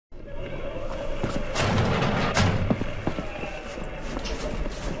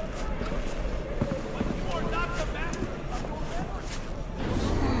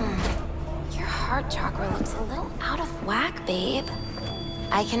babe.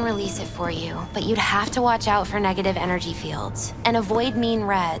 I can release it for you, but you'd have to watch out for negative energy fields and avoid mean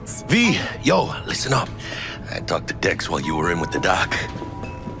reds. V, yo, listen up. I talked to Dex while you were in with the doc.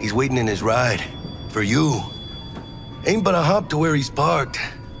 He's waiting in his ride. For you. Ain't but a hop to where he's parked.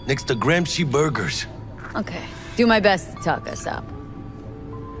 Next to Gramsci Burgers. Okay. Do my best to talk us up.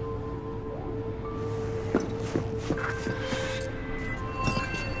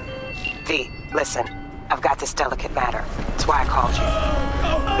 V, listen. I've got this delicate matter. That's why I called you.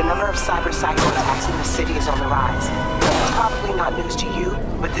 The number of cyber psycho attacks in the city is on the rise. It's probably not news to you,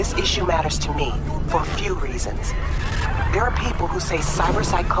 but this issue matters to me for a few reasons. There are people who say cyber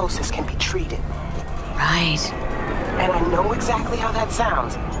psychosis can be treated. Right. And I know exactly how that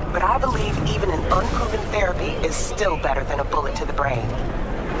sounds, but I believe even an unproven therapy is still better than a bullet to the brain.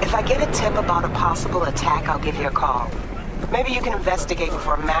 If I get a tip about a possible attack, I'll give you a call. Maybe you can investigate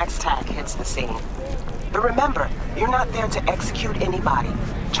before Max Tack hits the scene. But remember, you're not there to execute anybody.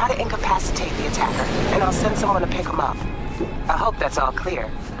 Try to incapacitate the attacker, and I'll send someone to pick him up. I hope that's all clear.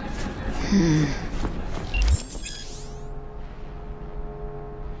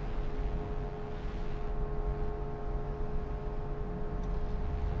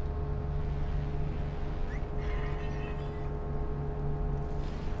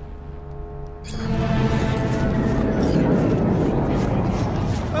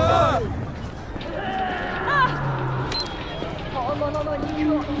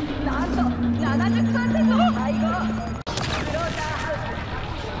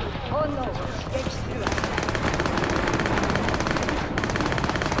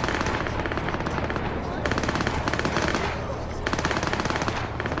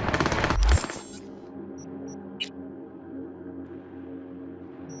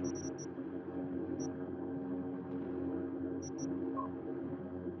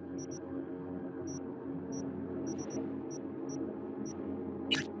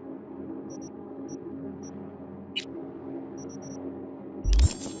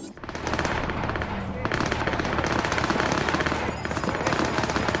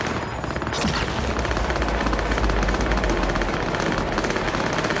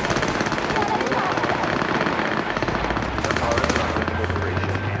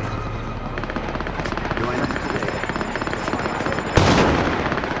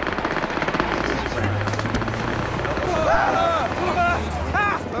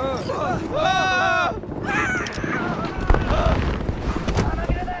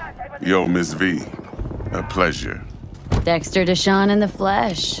 Yo, Miss V. A pleasure. Dexter Deshawn in the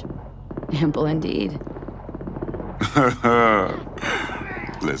flesh. Ample indeed.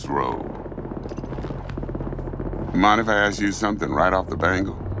 Let's roll. Mind if I ask you something right off the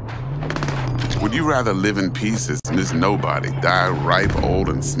bangle? Would you rather live in peace as Miss Nobody, die ripe, old,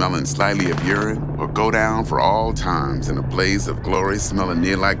 and smelling slightly of urine, or go down for all times in a blaze of glory smelling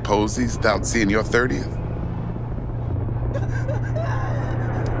near like posies without seeing your 30th?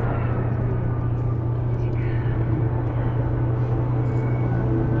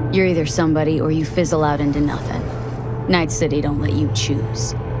 You're either somebody or you fizzle out into nothing. Night City don't let you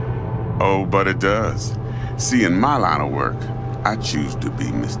choose. Oh, but it does. See, in my line of work, I choose to be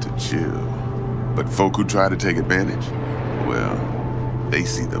Mr. Chill. But folk who try to take advantage, well, they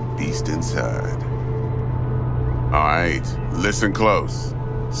see the beast inside. All right, listen close.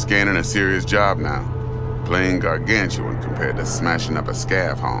 Scanning a serious job now. Playing gargantuan compared to smashing up a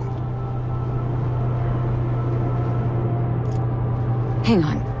scav home. Hang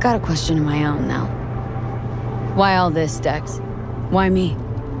on, got a question of my own now. Why all this, Dex? Why me?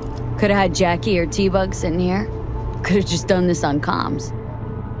 Could've had Jackie or T-Bug sitting here. Could've just done this on comms.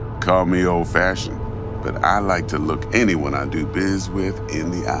 Call me old-fashioned, but I like to look anyone I do biz with in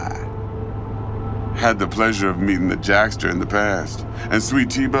the eye. Had the pleasure of meeting the Jackster in the past, and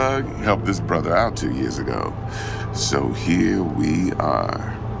sweet T-Bug helped this brother out 2 years ago. So here we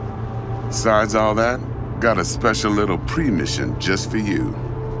are. Besides all that, got a special little pre-mission just for you,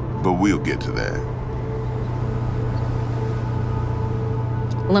 but we'll get to that.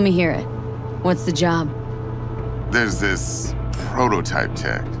 Let me hear it. What's the job? There's this prototype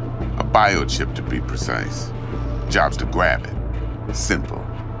tech, a biochip to be precise. Job's to grab it. Simple.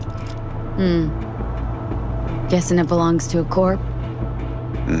 Guessing it belongs to a corp?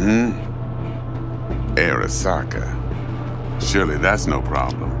 Arasaka. Surely that's no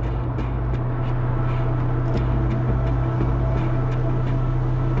problem.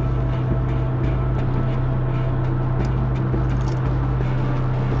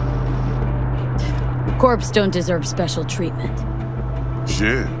 Corps don't deserve special treatment.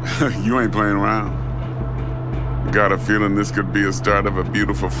 Shit, you ain't playing around. Got a feeling this could be a start of a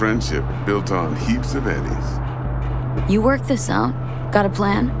beautiful friendship built on heaps of eddies. You work this out? Got a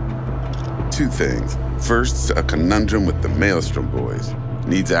plan? Two things. First, a conundrum with the Maelstrom boys.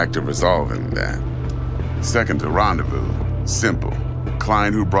 Needs active resolving that. Second, a rendezvous. Simple.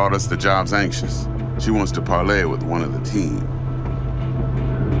 Client who brought us the job's anxious. She wants to parlay with one of the team.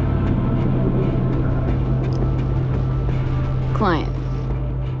 Client.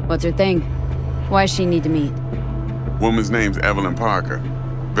 What's her thing? Why does she need to meet? Woman's name's Evelyn Parker.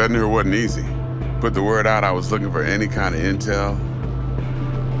 Vetting her wasn't easy. Put the word out I was looking for any kind of intel.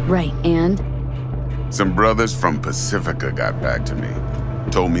 Right, and? Some brothers from Pacifica got back to me.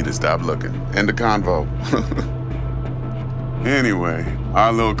 Told me to stop looking. End of convo. Anyway,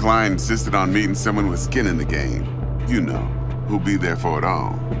 our little client insisted on meeting someone with skin in the game. You know, who'll be there for it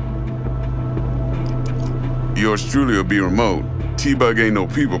all. Yours truly will be remote. T-Bug ain't no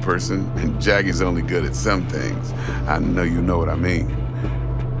people person, and Jackie's only good at some things. I know you know what I mean.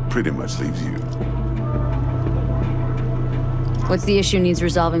 Pretty much leaves you. What's the issue needs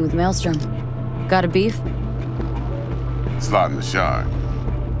resolving with Maelstrom? Got a beef? Slot in the shard.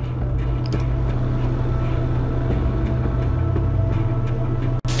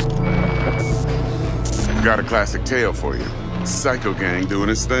 Got a classic tale for you. Psycho gang doing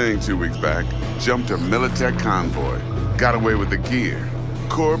his thing 2 weeks back. Jumped a Militech convoy. Got away with the gear.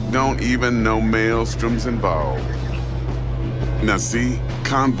 Corp don't even know Maelstrom's involved. Now see,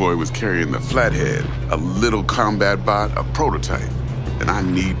 convoy was carrying the Flathead, a little combat bot, a prototype. And I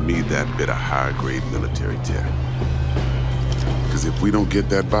need me that bit of high-grade military tech. Because if we don't get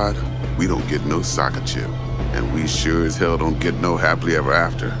that bot, we don't get no soccer chip. And we sure as hell don't get no happily ever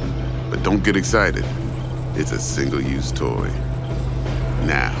after. But don't get excited. It's a single-use toy.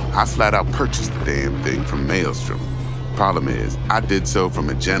 Now, I flat out purchased the damn thing from Maelstrom. Problem is, I did so from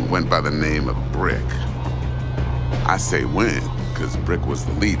a gent went by the name of Brick. I say when, because Brick was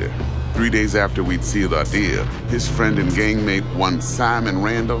the leader. 3 days after we'd sealed our deal, his friend and gangmate, one Simon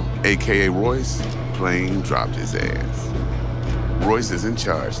Randall, aka Royce, plain dropped his ass. Royce is in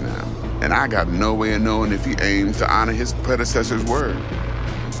charge now, and I got no way of knowing if he aims to honor his predecessor's word.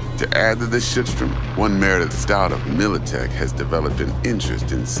 To add to this shitstorm, one merited stout of Militech has developed an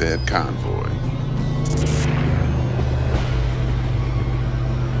interest in said convoy.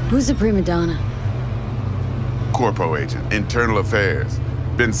 Who's the prima donna? Corpo agent, internal affairs.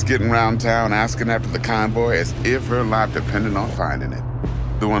 Been skidding around town asking after the convoy as if her life depended on finding it.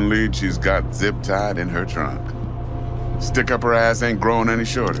 The one lead she's got zip-tied in her trunk. Stick up her ass ain't growing any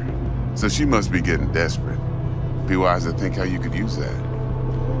shorter, so she must be getting desperate. Be wise to think how you could use that.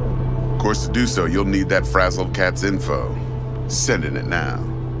 Of course, to do so, you'll need that frazzled cat's info. Sending it now.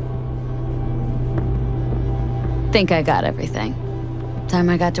 Think I got everything. Time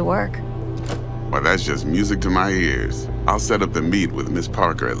I got to work. Well, that's just music to my ears. I'll set up the meet with Miss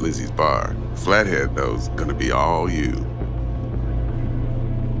Parker at Lizzie's bar. Flathead, though's gonna be all you.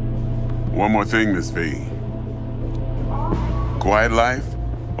 One more thing, Miss V. Quiet life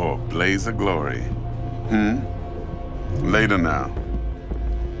or blaze of glory? Later now.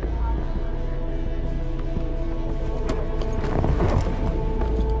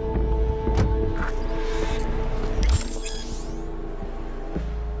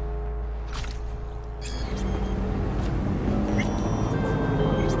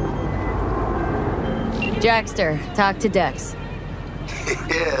 Jackster, talk to Dex.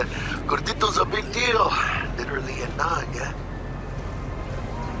 Yeah, Gordito's a big deal. Literally a nine, yeah?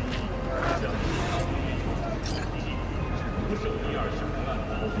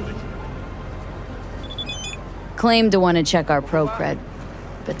 Claimed to want to check our pro cred,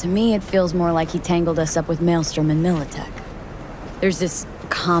 but to me it feels more like he tangled us up with Maelstrom and Militech. There's this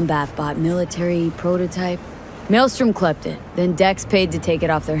combat bot military prototype. Maelstrom clept it, then Dex paid to take it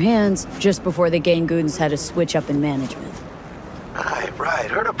off their hands just before the gang goons had a switch up in management.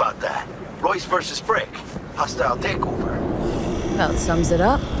 Right, heard about that. Royce versus Brick. Hostile takeover. About sums it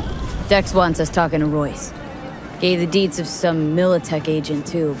up. Dex wants us talking to Royce. Gave the deets of some Militech agent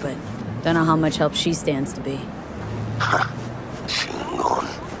too, but don't know how much help she stands to be. Chingon.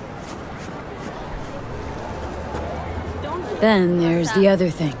 Then there's the other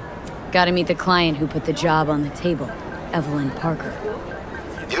thing. Gotta meet the client who put the job on the table, Evelyn Parker.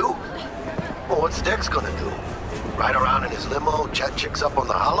 You? Well, what's Dex gonna do? Ride around in his limo, chat chicks up on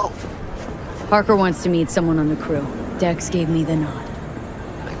the hollow? Parker wants to meet someone on the crew. Dex gave me the nod.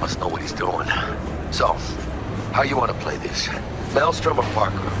 He must know what he's doing. So, how you want to play this? Maelstrom or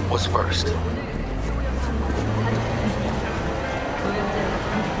Parker? What's first?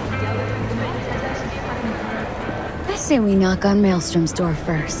 I say we knock on Maelstrom's door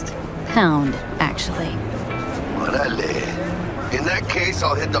first. Pound, actually. Orale. In that case,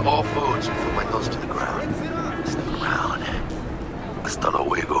 I'll hit the all foods and put my nose to the ground. around. Hasta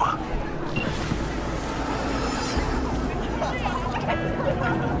luego.